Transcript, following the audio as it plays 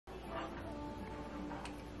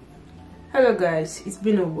Hello guys, it's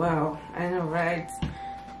been a while. I know, right?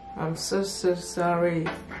 I'm so sorry.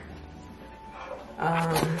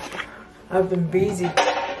 I've been busy,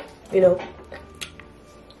 with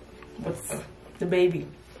the baby.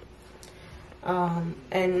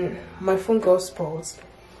 And my phone got spoiled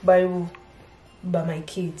by my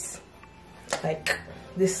kids. Like,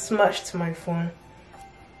 they smashed my phone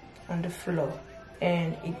on the floor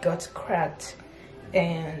and it got cracked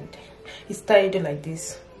and it started like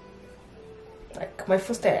this. Like, my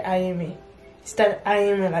phone started eyeing me. It started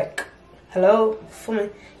eyeing me like, hello, phone,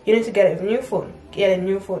 you need to get a new phone. Get a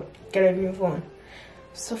new phone. Get a new phone.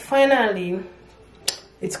 So finally,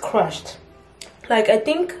 it's crashed. Like, I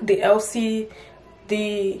think the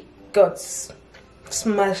LCD got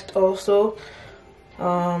smashed also.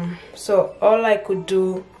 So all I could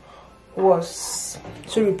do was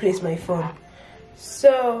to replace my phone.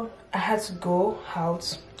 So I had to go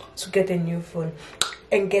out to get a new phone.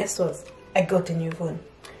 And guess what? I got a new phone.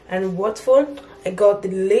 And what phone? I got the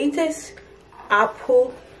latest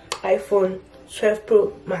Apple iPhone 12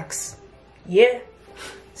 Pro Max. Yeah.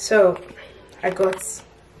 So I got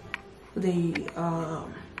the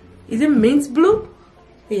is it mint blue?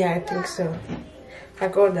 Yeah, I think so. I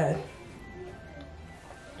got that.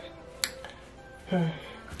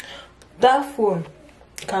 That phone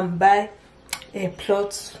can buy a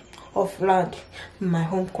plot of land in my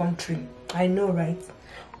home country. I know, right?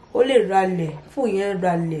 Only rally for yen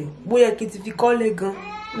rally. Boya kiti fi kole gan.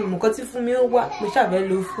 Mo kan ti fún mi o wa. Mo sha be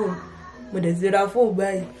lo phone. Mo de ti ra phone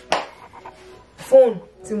báyìí. Phone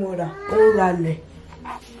tí mo rà ó rally.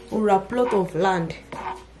 Ó ra plot of land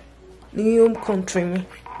ní home country mi.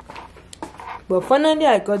 But finally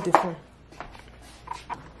I got the phone.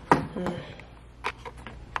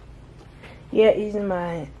 Here is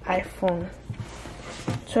my iPhone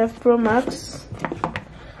 12 Pro Max.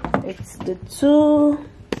 It's the two.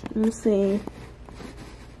 Let me see.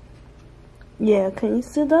 Yeah, can you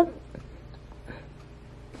see that?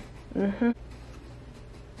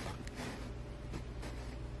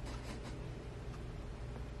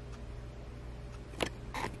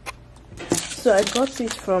 So I got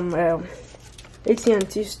it from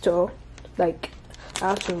AT&T store. Like, I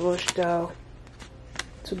have to rush down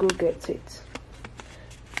to go get it.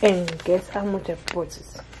 And guess how much I bought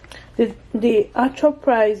it. The actual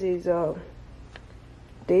price is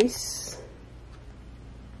this.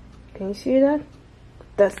 Can you see that?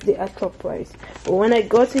 That's the actual price. But when I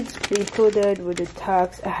got it included with the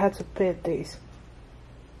tax, I had to pay this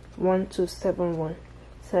 $1271.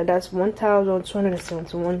 So that's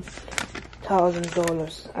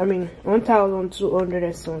 $1,271,000. I mean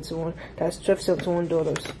 $1,271. That's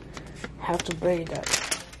 $1,271. I have to pay that.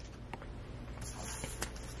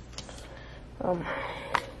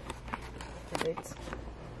 Wait.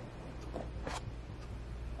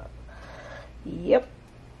 Yep,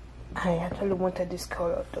 I actually wanted this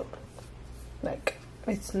color though. Like,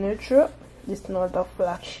 it's neutral. It's not that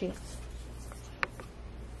flashy.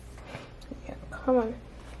 Yeah, come on.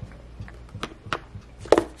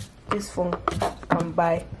 This phone can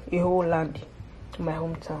buy a whole land to my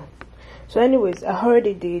hometown. So anyways, I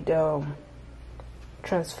already did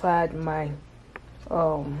transferred my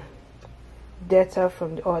data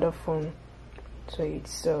from the other phone to it.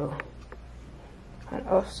 So, and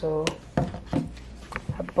also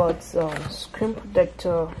I bought screen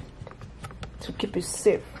protector to keep it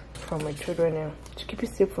safe from my children, to keep it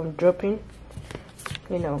safe from dropping,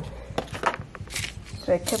 So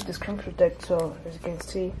I kept the screen protector. As you can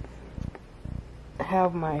see, I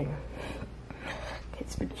have my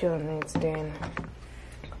kids picture on it. Then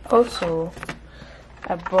also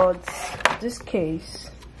I bought this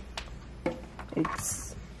case.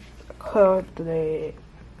 It's called the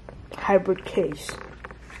hybrid case.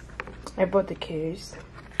 I bought the case.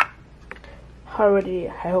 Already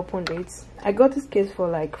I opened it. I got this case for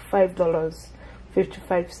like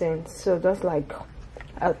 $5.55. So that's like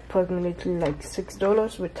approximately like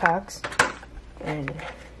 $6 with tax. And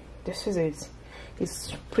this is it.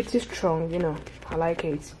 It's pretty strong, I like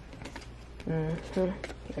it.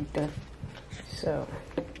 Like that. So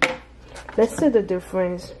let's see the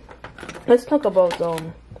difference. Let's talk about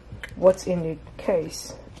what's in the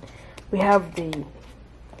case. We have the,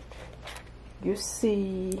 you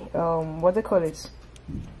see, what they call it,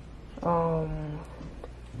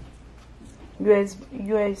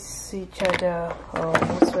 USB charger,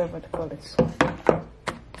 whatsoever they call it.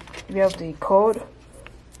 We have the cord,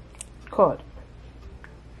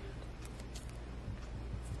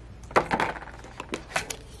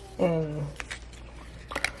 and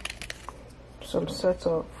some sort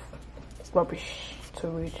of rubbish to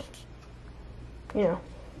read, and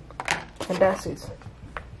that's it.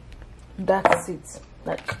 that's it.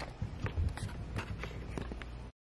 Like